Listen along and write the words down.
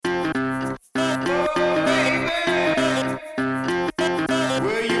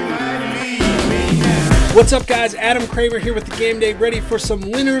What's up, guys? Adam Kramer here with the Game Day, ready for some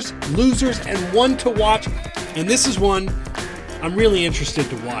winners, losers, and one to watch. And this is one I'm really interested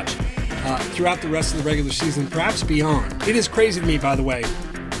to watch throughout the rest of the regular season, perhaps beyond. It is crazy to me, by the way,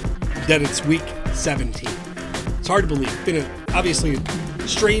 that it's week 17. It's hard to believe. It's been obviously a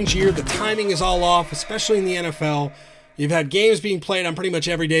strange year. The timing is all off, especially in the NFL. You've had games being played on pretty much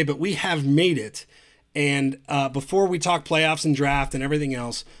every day, but we have made it. And before we talk playoffs and draft and everything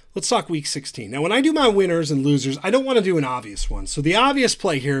else, let's talk week 16. Now, when I do my winners and losers, I don't want to do an obvious one. So the obvious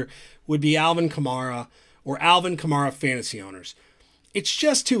play here would be Alvin Kamara or Alvin Kamara fantasy owners. It's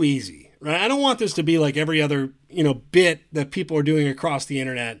just too easy, right? I don't want this to be like every other, bit that people are doing across the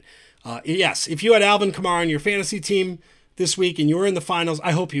internet. Yes, if you had Alvin Kamara on your fantasy team this week and you were in the finals,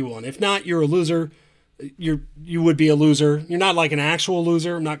 I hope you won. If not, you're a loser. You would be a loser. You're not like an actual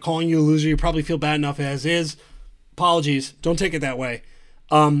loser. I'm not calling you a loser. You probably feel bad enough as is. Apologies. Don't take it that way.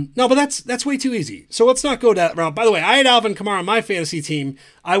 No, but that's way too easy. So let's not go that route. By the way, I had Alvin Kamara on my fantasy team.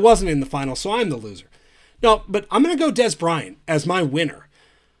 I wasn't in the final, so I'm the loser. No, but I'm going to go Dez Bryant as my winner.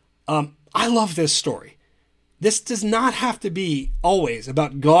 I love this story. This does not have to be always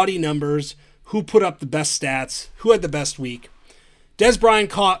about gaudy numbers, who put up the best stats, who had the best week. Dez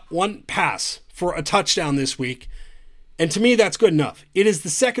Bryant caught one pass for a touchdown this week, and to me, that's good enough. It is the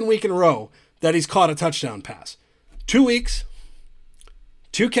second week in a row that he's caught a touchdown pass. 2 weeks,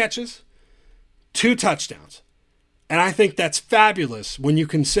 2 catches, 2 touchdowns. And I think that's fabulous when you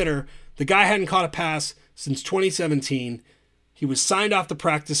consider the guy hadn't caught a pass since 2017. He was signed off the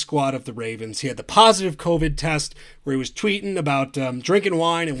practice squad of the Ravens. He had the positive COVID test where he was tweeting about drinking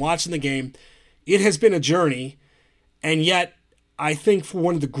wine and watching the game. It has been a journey, and yet I think for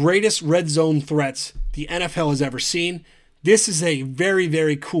one of the greatest red zone threats the NFL has ever seen, this is a very,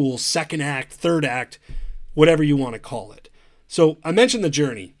 very cool second act, third act, whatever you want to call it. So I mentioned the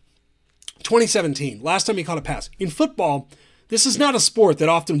journey. 2017, last time he caught a pass. In football, this is not a sport that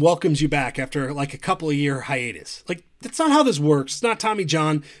often welcomes you back after like a couple of year hiatus. Like, that's not how this works. It's not Tommy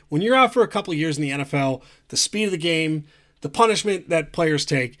John. When you're out for a couple of years in the NFL, the speed of the game, the punishment that players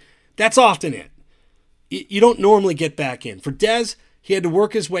take, that's often it. You don't normally get back in. For Dez, he had to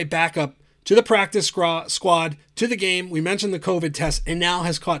work his way back up to the practice squad, to the game. We mentioned the COVID test, and now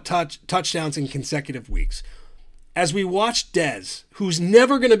has caught touchdowns in consecutive weeks. As we watch Dez, who's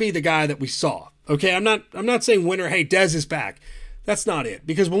never going to be the guy that we saw, okay? I'm not saying winner, hey, Dez is back. That's not it.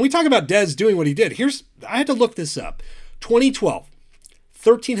 Because when we talk about Dez doing what he did, I had to look this up. 2012,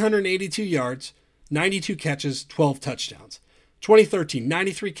 1,382 yards, 92 catches, 12 touchdowns. 2013,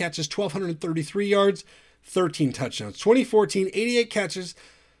 93 catches, 1,233 yards, 13 touchdowns. 2014, 88 catches,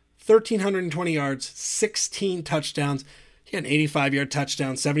 1,320 yards, 16 touchdowns. He had an 85-yard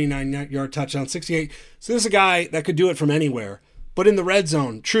touchdown, 79-yard touchdown, 68. So this is a guy that could do it from anywhere. But in the red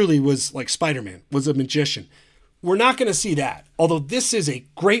zone, truly was like Spider-Man, was a magician. We're not going to see that. Although this is a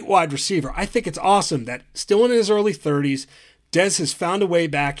great wide receiver. I think it's awesome that still in his early 30s, Dez has found a way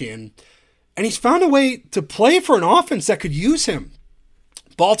back in. And he's found a way to play for an offense that could use him.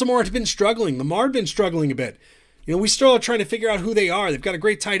 Baltimore had been struggling. Lamar had been struggling a bit. We still are trying to figure out who they are. They've got a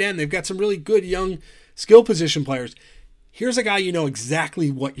great tight end. They've got some really good young skill position players. Here's a guy you know exactly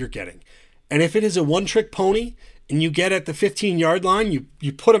what you're getting. And if it is a one-trick pony and you get at the 15-yard line,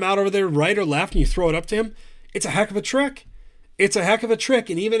 you put him out over there right or left and you throw it up to him, it's a heck of a trick. It's a heck of a trick.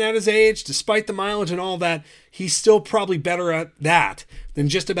 And even at his age, despite the mileage and all that, he's still probably better at that than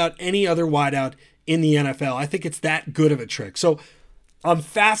just about any other wideout in the NFL. I think it's that good of a trick. So I'm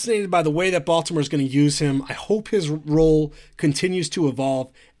fascinated by the way that Baltimore is going to use him. I hope his role continues to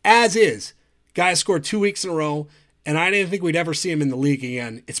evolve, as is. Guy scored 2 weeks in a row, and I didn't think we'd ever see him in the league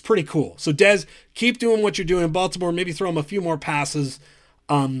again. It's pretty cool. So Dez, keep doing what you're doing in Baltimore. Maybe throw him a few more passes,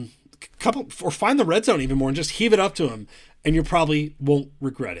 or find the red zone even more and just heave it up to him, and you probably won't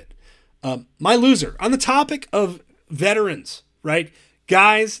regret it. My loser, on the topic of veterans, right?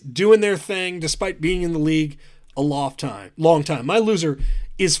 Guys doing their thing despite being in the league a long time. My loser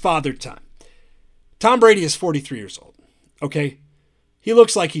is Father Time. Tom Brady is 43 years old, okay? He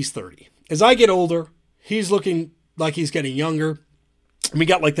looks like he's 30. As I get older, he's looking like he's getting younger. And we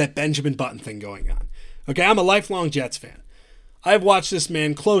got like that Benjamin Button thing going on. Okay, I'm a lifelong Jets fan. I've watched this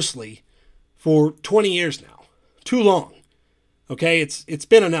man closely for 20 years now. Too long. Okay, it's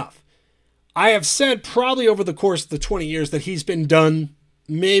been enough. I have said probably over the course of the 20 years that he's been done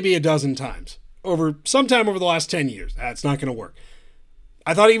maybe a dozen times. Sometime over the last 10 years. That's not going to work.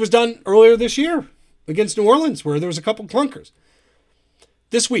 I thought he was done earlier this year against New Orleans where there was a couple clunkers.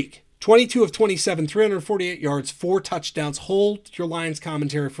 This week, 22 of 27, 348 yards, 4 touchdowns. Hold your Lions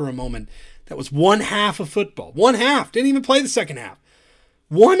commentary for a moment. That was one half of football. One half. Didn't even play the second half.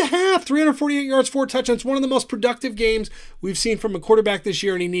 1.5, 348 yards, 4 touchdowns. One of the most productive games we've seen from a quarterback this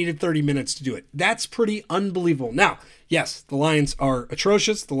year, and he needed 30 minutes to do it. That's pretty unbelievable. Now, yes, the Lions are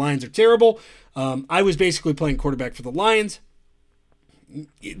atrocious. The Lions are terrible. I was basically playing quarterback for the Lions.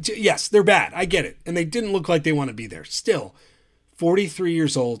 Yes, they're bad. I get it. And they didn't look like they want to be there. Still, 43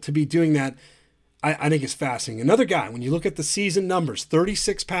 years old, to be doing that, I think is fascinating. Another guy, when you look at the season numbers,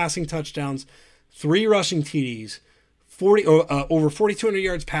 36 passing touchdowns, 3 rushing TDs, over 4,200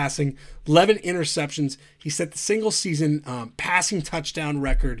 yards passing, 11 interceptions. He set the single season passing touchdown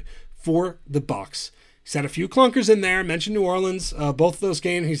record for the Bucs. He's had a few clunkers in there. I mentioned New Orleans, both of those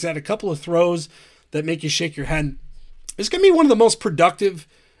games. He's had a couple of throws that make you shake your head. It's going to be one of the most productive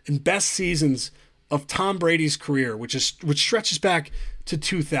and best seasons of Tom Brady's career, which stretches back to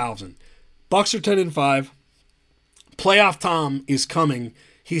 2000. Bucs are 10-5. Playoff Tom is coming.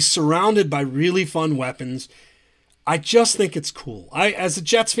 He's surrounded by really fun weapons. I just think it's cool. As a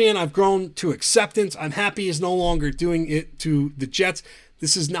Jets fan, I've grown to acceptance. I'm happy he's no longer doing it to the Jets.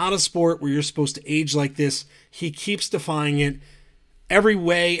 This is not a sport where you're supposed to age like this. He keeps defying it.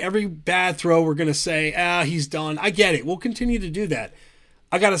 Every bad throw, we're going to say, he's done. I get it. We'll continue to do that.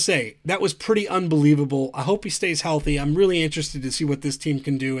 I got to say, that was pretty unbelievable. I hope he stays healthy. I'm really interested to see what this team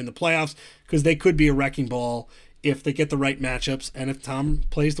can do in the playoffs because they could be a wrecking ball if they get the right matchups and if Tom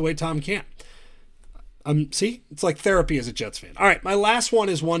plays the way Tom can. See, it's like therapy as a Jets fan. All right, my last one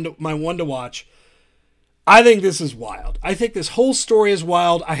is my one to watch. I think this is wild. I think this whole story is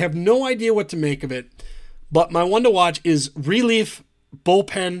wild. I have no idea what to make of it, but my one to watch is relief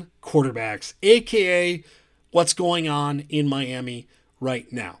bullpen quarterbacks, a.k.a. what's going on in Miami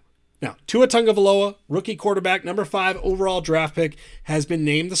right now. Now, Tua Tagovailoa, rookie quarterback, number 5 overall draft pick, has been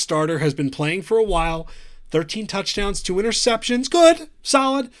named the starter, has been playing for a while, 13 touchdowns, 2 interceptions, good,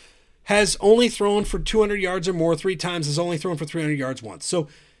 solid. Has only thrown for 200 yards or more 3 times, has only thrown for 300 yards once. So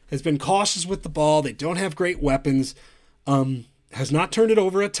has been cautious with the ball. They don't have great weapons. Has not turned it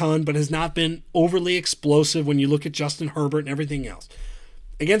over a ton, but has not been overly explosive when you look at Justin Herbert and everything else.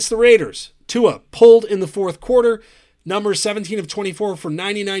 Against the Raiders, Tua pulled in the fourth quarter. Number 17 of 24 for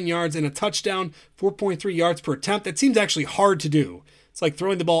 99 yards and a touchdown, 4.3 yards per attempt. That seems actually hard to do. It's like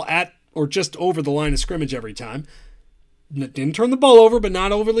throwing the ball at or just over the line of scrimmage every time. Didn't turn the ball over, but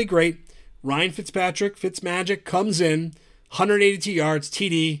not overly great. Ryan FitzMagic comes in, 182 yards,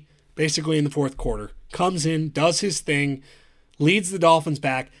 TD, basically in the fourth quarter. Comes in, does his thing, leads the Dolphins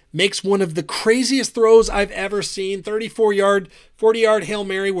back, makes one of the craziest throws I've ever seen. 40-yard Hail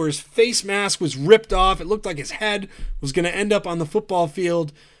Mary where his face mask was ripped off. It looked like his head was going to end up on the football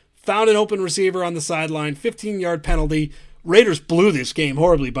field. Found an open receiver on the sideline, 15-yard penalty. Raiders blew this game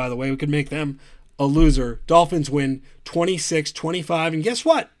horribly, by the way. We could make them a loser. Dolphins win 26-25. And guess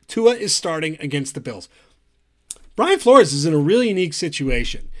what? Tua is starting against the Bills. Brian Flores is in a really unique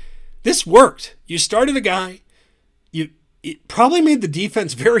situation. This worked. You started a guy. It probably made the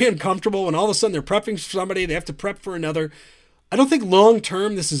defense very uncomfortable, and all of a sudden they're prepping for somebody. They have to prep for another. I don't think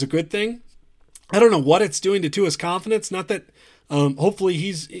long-term this is a good thing. I don't know what it's doing to Tua's confidence. Not that hopefully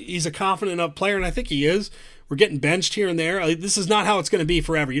he's a confident enough player, and I think he is. We're getting benched here and there. This is not how it's going to be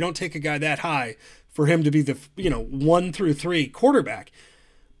forever. You don't take a guy that high for him to be the 1 through 3 quarterback.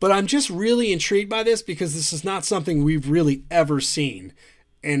 But I'm just really intrigued by this because this is not something we've really ever seen.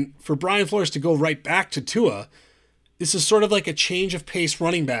 And for Brian Flores to go right back to Tua, this is sort of like a change of pace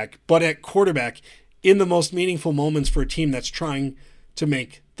running back, but at quarterback in the most meaningful moments for a team that's trying to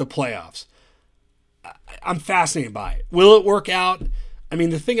make the playoffs. I'm fascinated by it. Will it work out? I mean,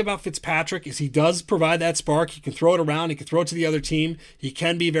 the thing about Fitzpatrick is he does provide that spark. He can throw it around. He can throw it to the other team. He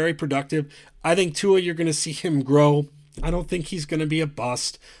can be very productive. I think Tua, you're going to see him grow. I don't think he's going to be a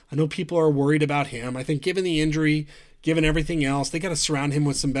bust. I know people are worried about him. I think given the injury, given everything else, they got to surround him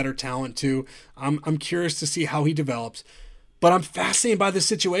with some better talent too. I'm curious to see how he develops. But I'm fascinated by this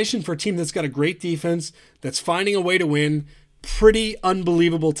situation for a team that's got a great defense, that's finding a way to win. Pretty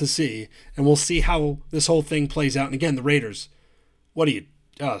unbelievable to see. And we'll see how this whole thing plays out. And again, the Raiders,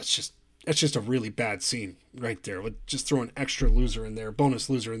 that's just a really bad scene right there. With just throw an extra loser in there, bonus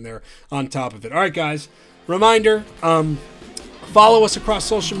loser in there on top of it. All right, guys. Reminder, follow us across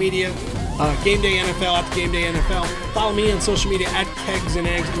social media. Game Day NFL at the Game Day NFL. Follow me on social media at Kegs and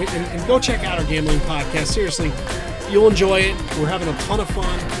Eggs. And go check out our gambling podcast. Seriously, you'll enjoy it. We're having a ton of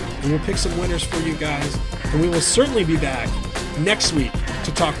fun. And we'll pick some winners for you guys. And we will certainly be back next week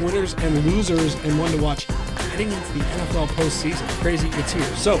to talk winners and losers and one to watch heading into the NFL postseason. Crazy it's here.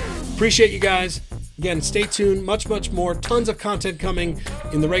 So, appreciate you guys. Again, stay tuned. Much more. Tons of content coming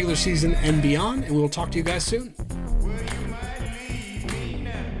in the regular season and beyond. And we'll talk to you guys soon.